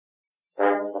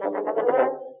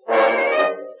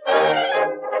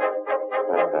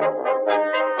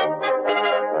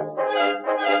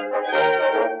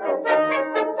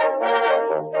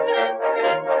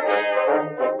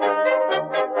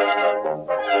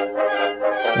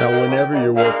Now, whenever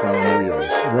you're working on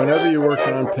wheels, whenever you're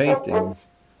working on painting,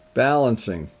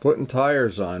 balancing, putting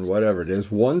tires on, whatever,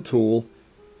 there's one tool.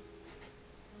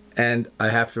 And I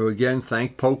have to again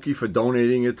thank Pokey for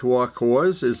donating it to our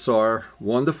cause. It's our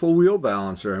wonderful wheel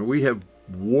balancer, and we have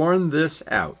worn this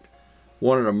out.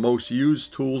 One of the most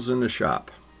used tools in the shop.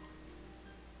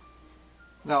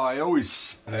 Now I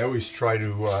always try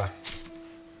to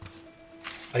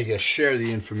I guess share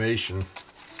the information.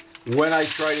 When I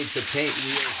tried to paint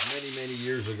wheels many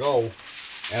years ago,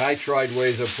 and I tried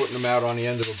ways of putting them out on the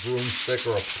end of a broomstick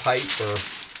or a pipe, or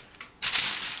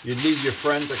you'd need your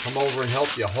friend to come over and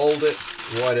help you hold it,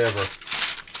 whatever.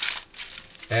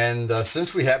 And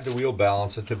since we have the wheel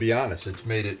balancer, to be honest, it's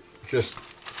made it just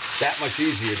that much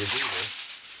easier to do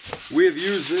this. We have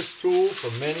used this tool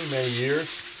for many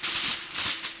years.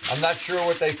 I'm not sure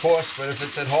what they cost, but if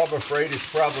it's at Harbor Freight, it's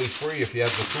probably free if you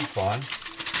have the coupon.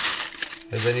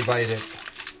 Has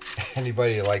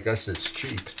anybody like us that's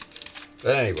cheap?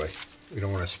 But anyway, we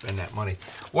don't want to spend that money.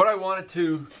 What I wanted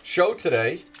to show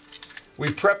today, we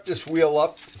prepped this wheel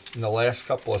up in the last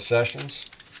couple of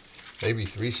sessions, maybe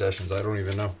 3 sessions, I don't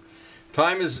even know.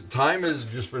 Time has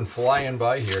just been flying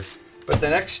by here. But the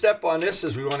next step on this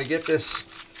is we want to get this,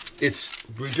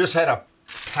 we just had a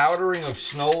powdering of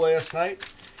snow last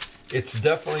night. It's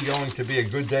definitely going to be a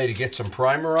good day to get some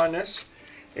primer on this.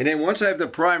 And then once I have the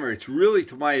primer, it's really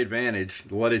to my advantage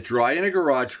to let it dry in a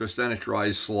garage, because then it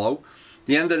dries slow. At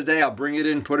the end of the day, I'll bring it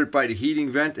in, put it by the heating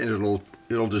vent, and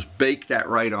it'll just bake that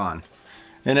right on.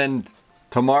 And then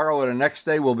tomorrow or the next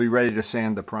day, we'll be ready to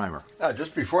sand the primer. Now,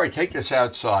 just before I take this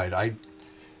outside,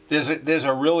 there's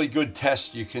a really good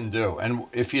test you can do. And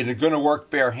if you're going to work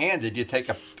barehanded, you take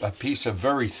a piece of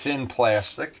very thin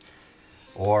plastic,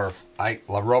 or a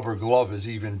rubber glove is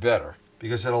even better,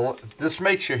 because this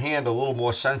makes your hand a little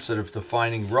more sensitive to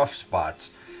finding rough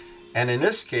spots. And in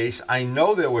this case, I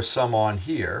know there was some on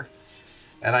here,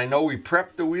 and I know we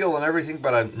prepped the wheel and everything,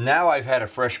 but now I've had a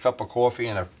fresh cup of coffee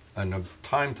and a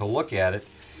time to look at it,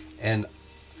 and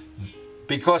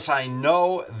because I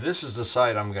know this is the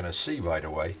side I'm going to see, by the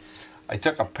way, I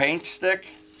took a paint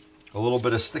stick, a little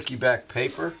bit of sticky back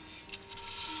paper,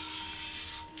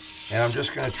 and I'm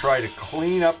just going to try to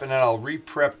clean up, and then I'll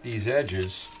re-prep these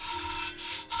edges.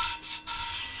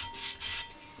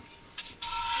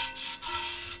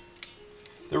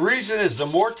 The reason is, the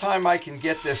more time I can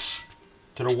get this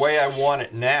to the way I want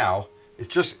it now,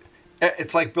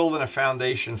 it's like building a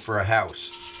foundation for a house.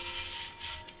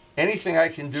 Anything I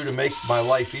can do to make my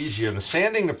life easier. The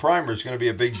sanding the primer is going to be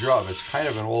a big job. It's kind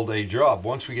of an all-day job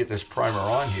once we get this primer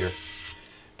on here.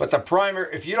 But the primer,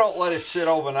 if you don't let it sit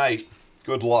overnight,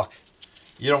 good luck.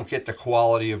 You don't get the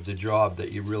quality of the job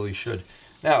that you really should.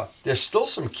 Now, there's still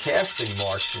some casting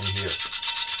marks in here.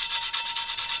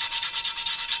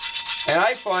 And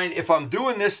I find if I'm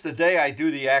doing this the day I do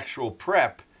the actual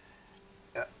prep,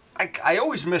 I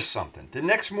always miss something. The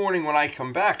next morning when I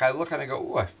come back, I look and I go,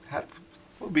 "What?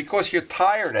 Well, because you're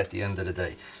tired at the end of the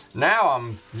day." Now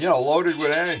I'm, loaded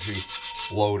with energy.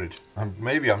 Loaded.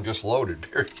 Maybe I'm just loaded.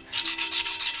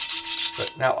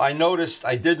 But now I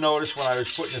did notice when I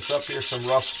was putting this up here, some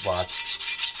rough spots.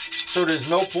 So there's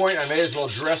no point. I may as well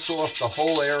dress off the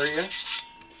whole area.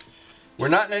 We're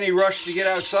not in any rush to get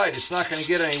outside. It's not going to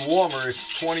get any warmer.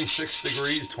 It's 26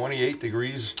 degrees, 28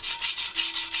 degrees.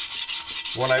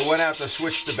 When I went out to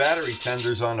switch the battery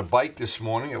tenders on the bike this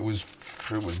morning, it was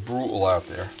brutal out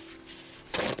there.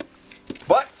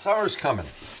 But summer's coming.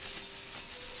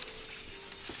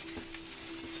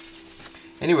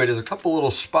 Anyway, there's a couple little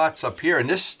spots up here, and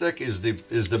this stick is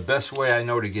the best way I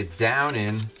know to get down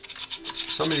in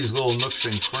some of these little nooks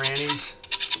and crannies.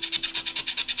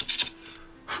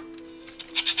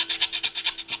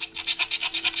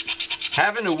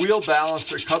 Having a wheel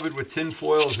balancer covered with tin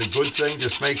foil is a good thing.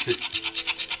 Just makes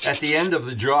it, at the end of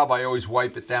the job, I always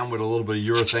wipe it down with a little bit of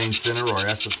urethane thinner or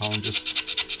acetone,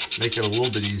 just make it a little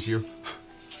bit easier.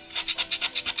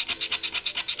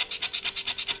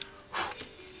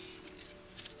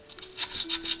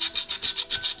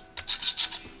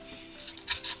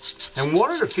 And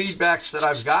one of the feedbacks that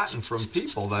I've gotten from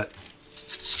people that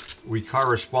we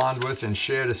correspond with and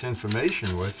share this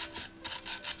information with,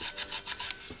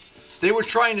 they were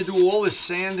trying to do all this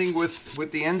sanding with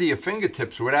the end of your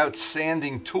fingertips without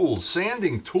sanding tools.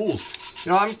 Sanding tools,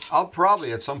 I'll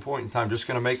probably at some point in time just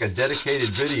going to make a dedicated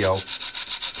video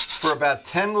for about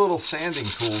 10 little sanding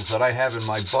tools that I have in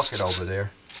my bucket over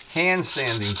there. Hand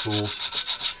sanding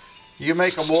tools. You can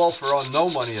make them all for no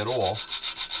money at all.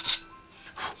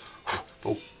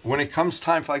 But when it comes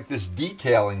time for like this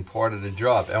detailing part of the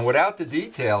job, and without the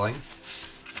detailing,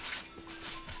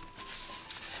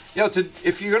 You know,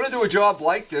 if you're going to do a job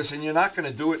like this and you're not going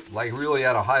to do it like really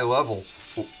at a high level,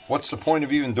 what's the point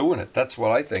of even doing it? That's what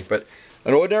I think. But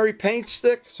an ordinary paint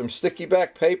stick, some sticky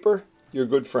back paper, you're a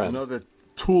good friend. Another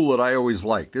tool that I always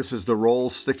like. This is the roll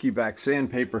sticky back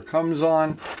sandpaper comes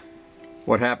on.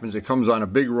 What happens, it comes on a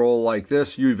big roll like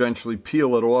this. You eventually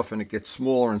peel it off and it gets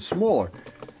smaller and smaller.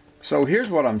 So here's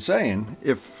what I'm saying.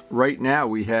 If right now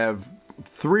we have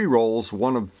 3 rolls,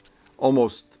 one of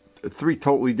almost 3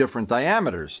 totally different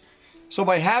diameters. So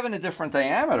by having a different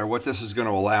diameter, what this is going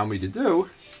to allow me to do,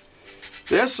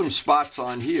 there's some spots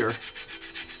on here.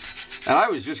 And I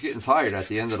was just getting tired at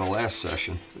the end of the last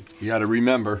session. You got to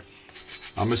remember,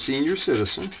 I'm a senior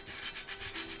citizen.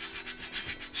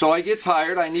 So I get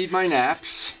tired, I need my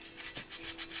naps.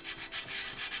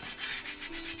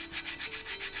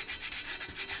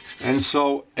 And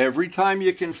so every time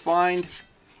you can find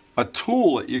a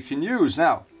tool that you can use.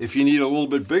 Now, if you need a little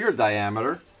bit bigger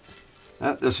diameter,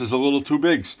 this is a little too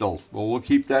big still. Well, we'll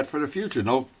keep that for the future.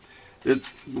 No,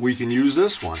 we can use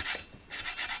this one.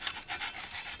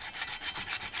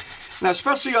 Now,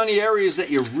 especially on the areas that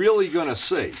you're really going to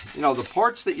see. You know, the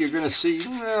parts that you're going to see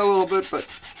a little bit, but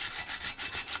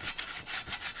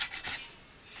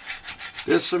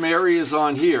there's some areas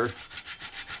on here.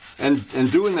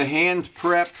 And doing the hand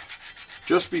prep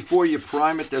just before you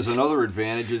prime it, there's another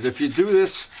advantage. Is if you do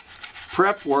this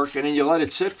prep work and then you let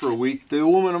it sit for a week, the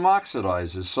aluminum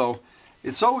oxidizes. So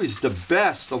it's always the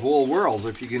best of all worlds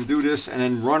if you can do this and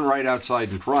then run right outside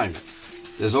and prime it.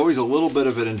 There's always a little bit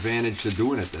of an advantage to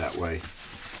doing it that way.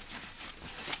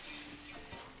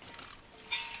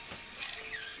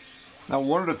 Now,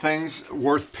 one of the things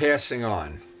worth passing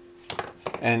on,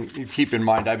 and you keep in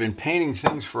mind, I've been painting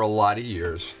things for a lot of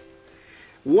years.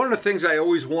 One of the things I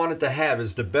always wanted to have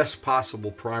is the best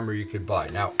possible primer you could buy.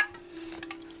 Now,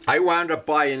 I wound up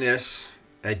buying this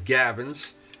at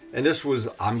Gavin's, and this was,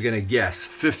 I'm going to guess,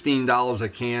 $15 a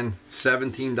can,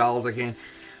 $17 a can.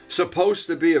 Supposed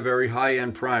to be a very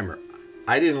high-end primer.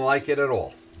 I didn't like it at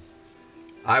all.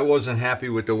 I wasn't happy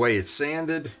with the way it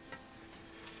sanded.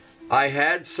 I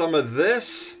had some of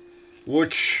this,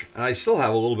 which, and I still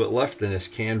have a little bit left in this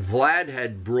can. Vlad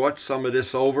had brought some of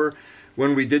this over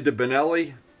when we did the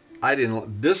Benelli. I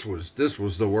didn't. This was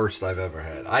the worst I've ever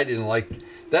had. I didn't like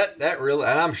that. That really,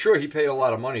 and I'm sure he paid a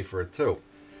lot of money for it too.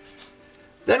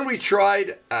 Then we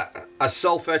tried a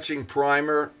self-etching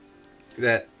primer.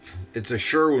 That it's a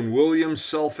Sherwin-Williams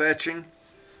self-etching.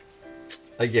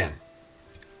 Again,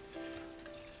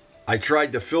 I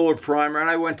tried the filler primer, and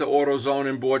I went to AutoZone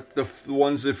and bought the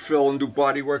ones that fill and do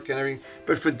body work and everything.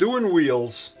 But for doing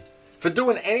wheels, for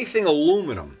doing anything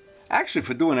aluminum, actually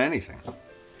for doing anything,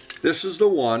 this is the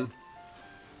one.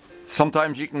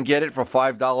 Sometimes you can get it for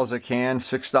 $5 a can,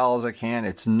 $6 a can.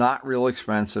 It's not real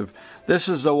expensive. This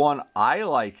is the one I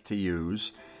like to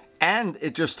use, and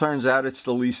it just turns out it's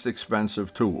the least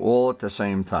expensive too, all at the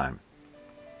same time.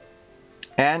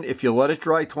 And if you let it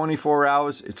dry 24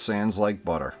 hours, it sands like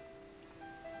butter.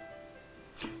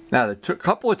 Now, a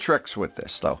couple of tricks with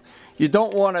this, though. You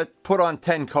don't want to put on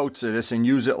 10 coats of this and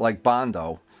use it like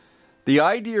Bondo. The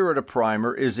idea of the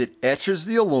primer is it etches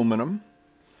the aluminum,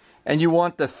 and you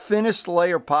want the thinnest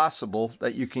layer possible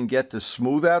that you can get to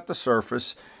smooth out the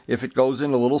surface if it goes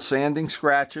into little sanding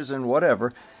scratches and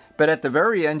whatever. But at the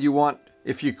very end, you want,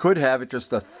 if you could have it, just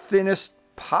the thinnest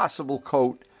possible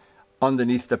coat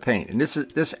underneath the paint. And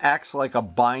this acts like a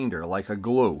binder, like a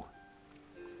glue.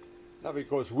 Now,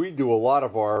 because we do a lot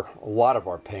of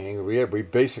our painting, we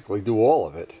basically do all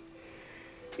of it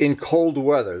in cold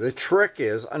weather. The trick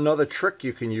is, another trick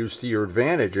you can use to your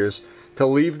advantage is to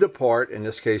leave the part. In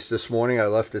this case, this morning I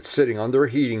left it sitting under a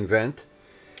heating vent.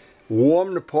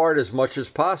 Warm the part as much as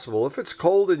possible. If it's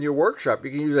cold in your workshop,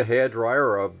 you can use a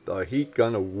hairdryer or a heat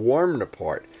gun to warm the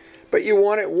part. But you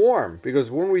want it warm,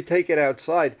 because when we take it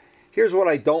outside, here's what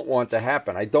I don't want to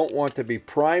happen. I don't want to be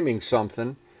priming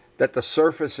something that the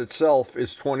surface itself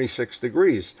is 26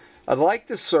 degrees. I'd like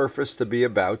the surface to be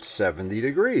about 70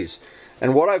 degrees.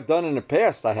 And what I've done in the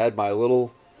past, I had my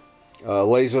little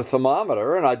laser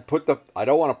thermometer, and I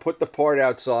don't want to put the part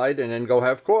outside and then go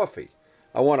have coffee.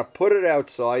 I want to put it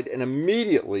outside and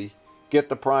immediately get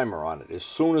the primer on it as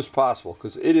soon as possible,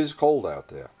 because it is cold out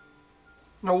there.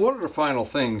 Now, one of the final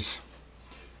things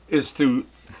is to,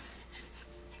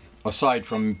 aside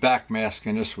from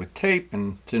backmasking this with tape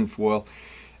and tin foil,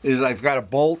 is I've got a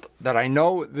bolt that I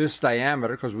know this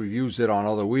diameter, because we've used it on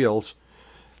other wheels.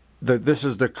 This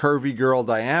is the Curvy Girl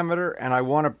diameter, and I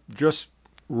want to just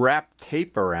wrap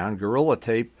tape around, Gorilla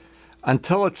Tape,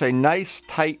 until it's a nice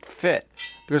tight fit,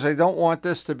 because I don't want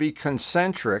this to be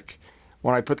concentric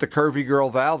when I put the Curvy Girl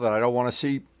valve in. I don't want to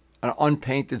see an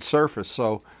unpainted surface.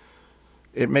 So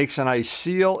It makes a nice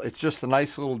seal. It's just a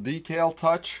nice little detail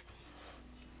touch.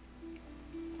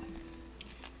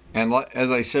 And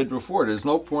as I said before, there's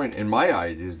no point in my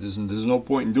eyes. There's no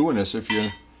point in doing this if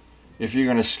you're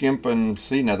going to skimp and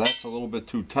see. Now that's a little bit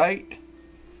too tight.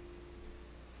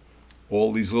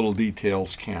 All these little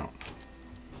details count.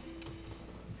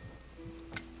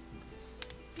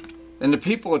 And the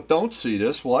people that don't see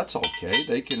this, well, that's okay.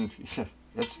 They can.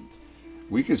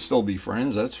 We could still be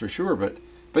friends, that's for sure.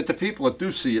 But the people that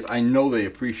do see it, I know they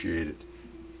appreciate it.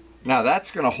 Now that's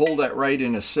going to hold that right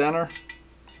in the center.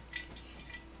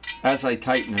 As I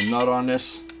tighten a nut on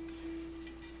this,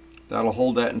 that'll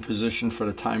hold that in position for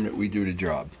the time that we do the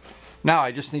job. Now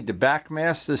I just need to back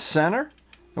mask this center,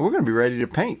 and we're going to be ready to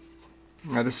paint.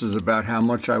 Now this is about how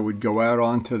much I would go out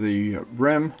onto the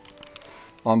rim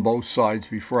on both sides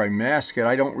before I mask it.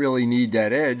 I don't really need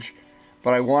that edge,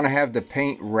 but I want to have the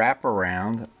paint wrap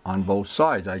around on both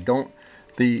sides. I don't,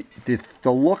 the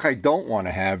look I don't want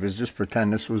to have is just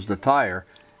pretend this was the tire,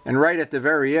 and right at the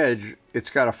very edge it's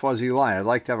got a fuzzy line. I'd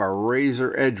like to have a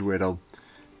razor edge where the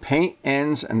paint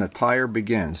ends and the tire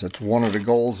begins. That's one of the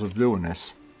goals of doing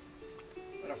this.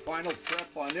 For the final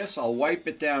prep on this, I'll wipe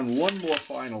it down one more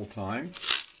final time.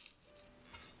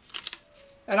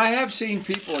 And I have seen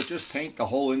people that just paint the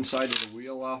whole inside of the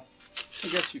wheel out. I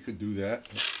guess you could do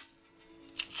that.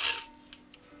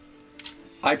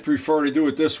 I prefer to do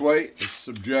it this way. It's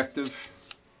subjective.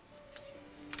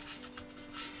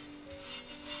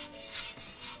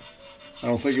 I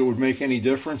don't think it would make any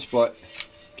difference, but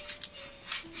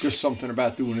just something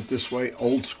about doing it this way.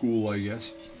 Old school, I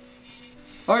guess.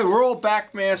 All right, we're all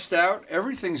back masked out.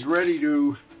 Everything's ready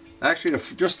to, actually,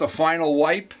 just the final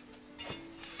wipe.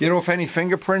 Get off any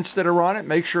fingerprints that are on it.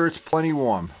 Make sure it's plenty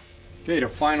warm. Okay, the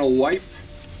final wipe.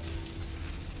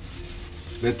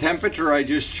 The temperature I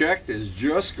just checked is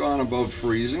just gone above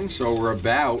freezing, so we're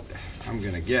about, I'm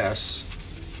going to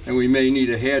guess, and we may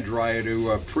need a hairdryer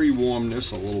to pre-warm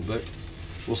this a little bit.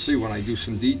 We'll see when I do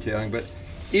some detailing, but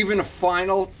even the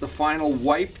final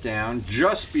wipe down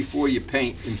just before you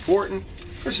paint, important,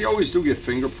 because you always do get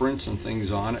fingerprints and things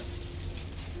on it.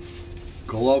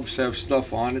 Gloves have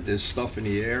stuff on it, there's stuff in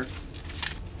the air.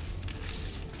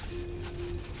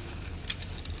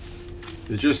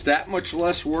 There's just that much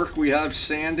less work we have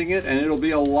sanding it, and it'll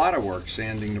be a lot of work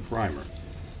sanding the primer.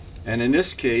 And in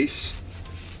this case,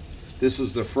 this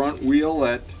is the front wheel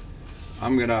that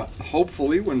I'm gonna,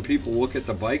 hopefully when people look at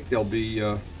the bike, they'll be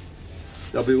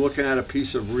looking at a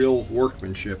piece of real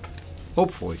workmanship.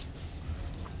 Hopefully.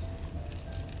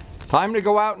 Time to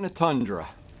go out in the tundra.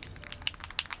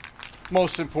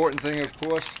 Most important thing, of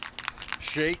course,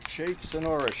 shake,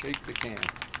 Sonora, shake the can.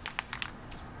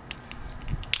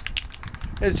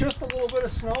 There's just a little bit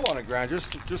of snow on the ground,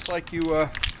 just like you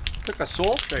took a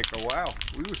salt shaker. Wow,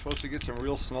 we were supposed to get some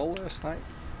real snow last night.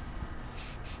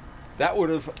 That would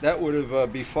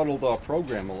have befuddled our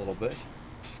program a little bit.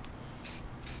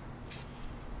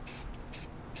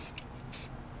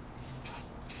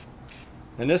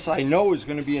 And this I know is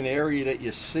going to be an area that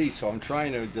you see, so I'm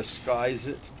trying to disguise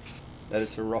it, that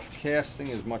it's a rough casting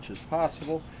as much as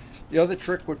possible. The other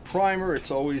trick with primer, it's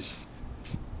always,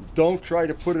 don't try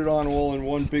to put it on all in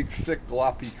one big thick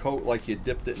gloppy coat like you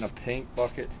dipped it in a paint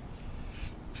bucket.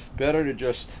 Better to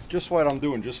just what I'm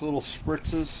doing, just little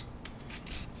spritzes.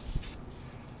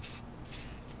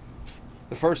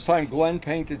 The first time Glenn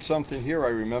painted something here, I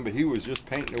remember he was just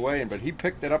painting away, but he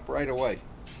picked it up right away.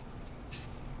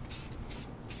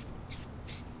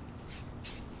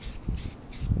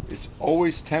 It's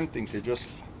always tempting to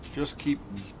just keep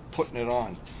putting it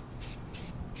on.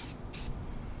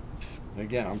 And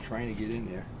again, I'm trying to get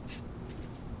in there.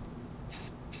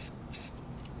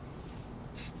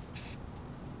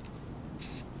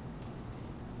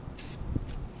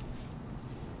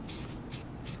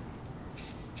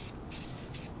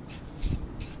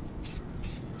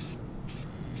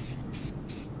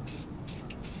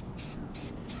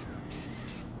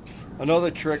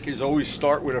 Another trick is always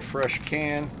start with a fresh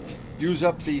can. Use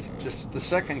up the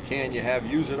second can you have,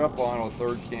 use it up on a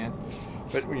third can.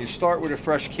 But when you start with a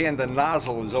fresh can, the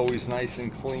nozzle is always nice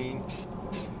and clean.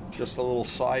 Just a little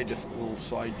side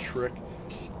trick.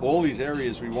 All these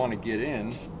areas we want to get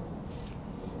in.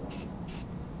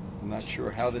 I'm not sure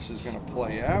how this is going to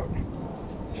play out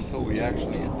until we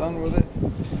actually get done with it.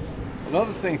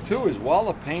 Another thing too is while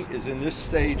the paint is in this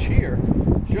stage here,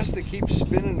 just to keep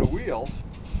spinning the wheel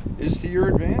is to your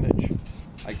advantage.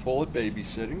 I call it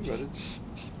babysitting, but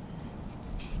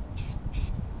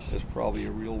there's probably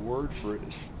a real word for it.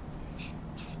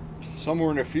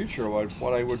 Somewhere in the future,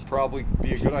 what I would probably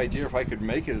be a good idea if I could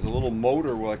make it is a little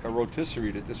motor like a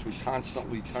rotisserie that this would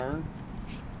constantly turn.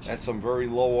 at some very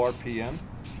low RPM.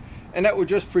 And that would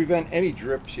just prevent any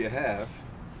drips you have.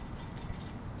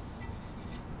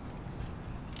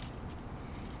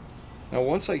 Now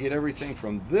once I get everything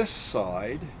from this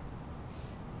side,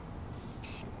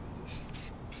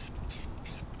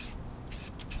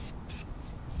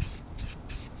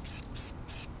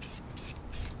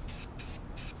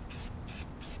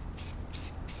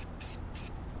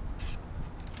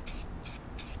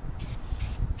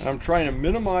 and I'm trying to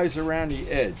minimize around the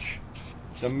edge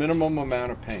the minimum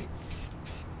amount of paint.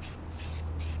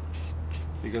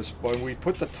 Because when we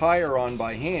put the tire on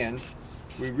by hand,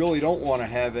 we really don't want to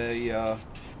have a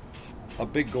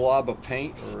big glob of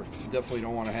paint, or definitely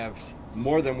don't want to have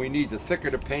more than we need. The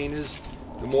thicker the paint is,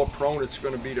 the more prone it's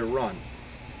going to be to run.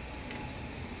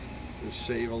 Just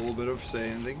save a little bit of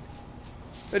sanding.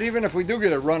 But even if we do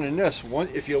get a run in this,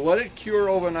 if you let it cure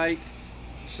overnight, it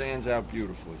sands out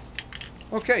beautifully.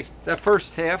 Okay, that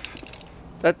first half,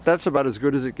 that's about as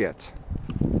good as it gets.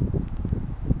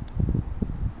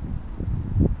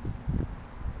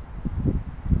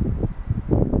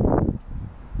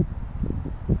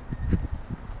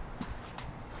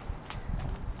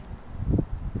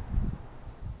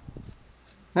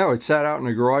 Now it sat out in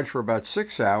the garage for about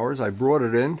 6 hours. I brought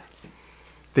it in.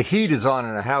 The heat is on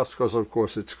in the house because of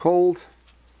course it's cold.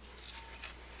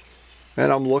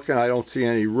 And I'm looking, I don't see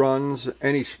any runs,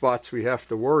 any spots we have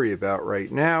to worry about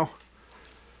right now.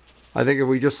 I think if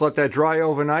we just let that dry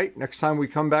overnight, next time we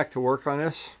come back to work on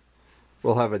this,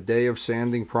 we'll have a day of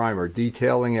sanding primer,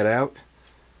 detailing it out.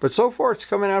 But so far it's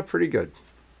coming out pretty good.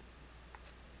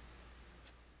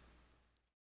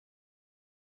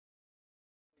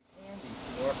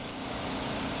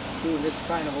 Doing this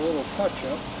kind of a little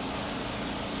touch-up.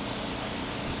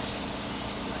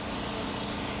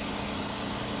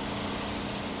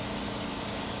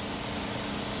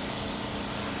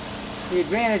 The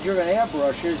advantage of an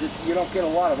airbrush is that you don't get a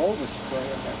lot of overspray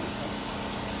of everything.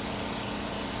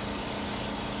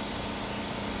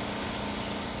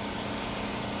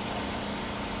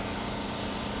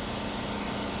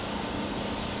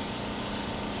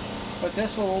 But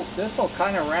this will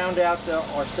kind of round out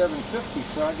our 750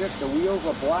 project. The wheels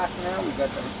are black now. We got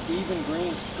the even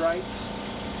green stripes.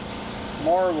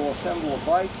 Tomorrow we'll assemble a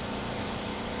bike.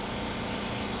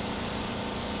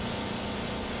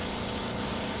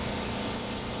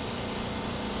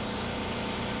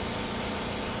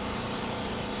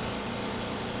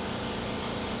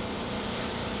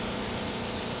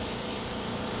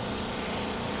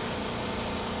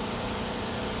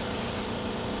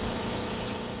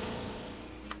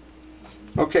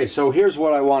 Okay, so here's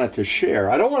what I wanted to share.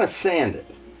 I don't want to sand it.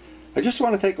 I just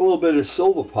want to take a little bit of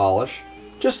silver polish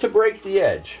just to break the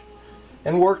edge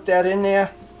and work that in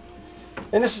there.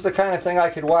 And this is the kind of thing I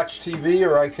could watch TV,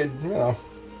 or I could, you know,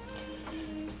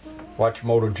 watch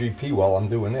MotoGP while I'm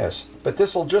doing this. But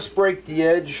this will just break the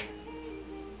edge.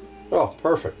 Oh,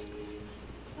 perfect.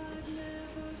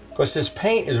 Because this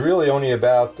paint is really only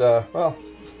about, well,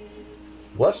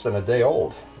 less than a day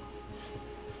old.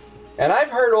 And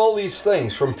I've heard all these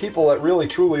things from people that really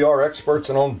truly are experts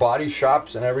and own body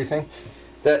shops and everything,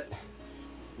 that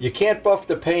you can't buff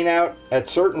the paint out at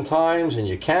certain times, and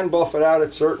you can buff it out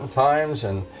at certain times,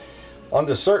 and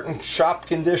under certain shop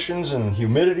conditions and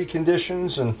humidity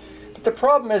conditions. But the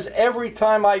problem is, every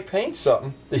time I paint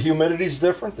something, the humidity's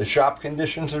different, the shop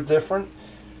conditions are different,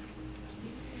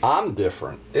 I'm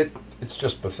different. It's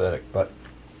just pathetic. But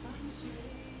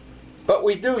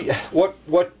we do what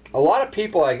a lot of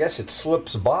people, I guess, it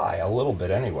slips by a little bit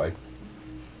anyway.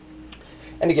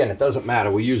 And again, it doesn't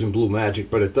matter. We're using Blue Magic,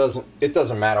 but it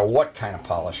doesn't matter what kind of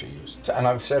polish you use. And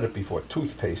I've said it before,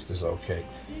 toothpaste is okay.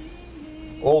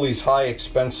 All these high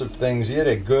expensive things, yeah,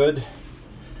 they're good,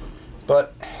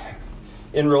 but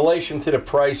in relation to the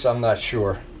price, I'm not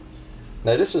sure.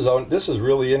 Now this is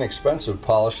really inexpensive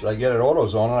polish that I get at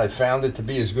AutoZone, and I found it to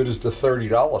be as good as the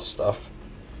 $30 stuff.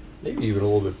 Maybe even a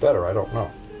little bit better, I don't know.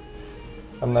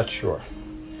 I'm not sure.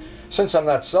 Since I'm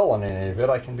not selling any of it,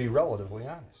 I can be relatively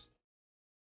honest.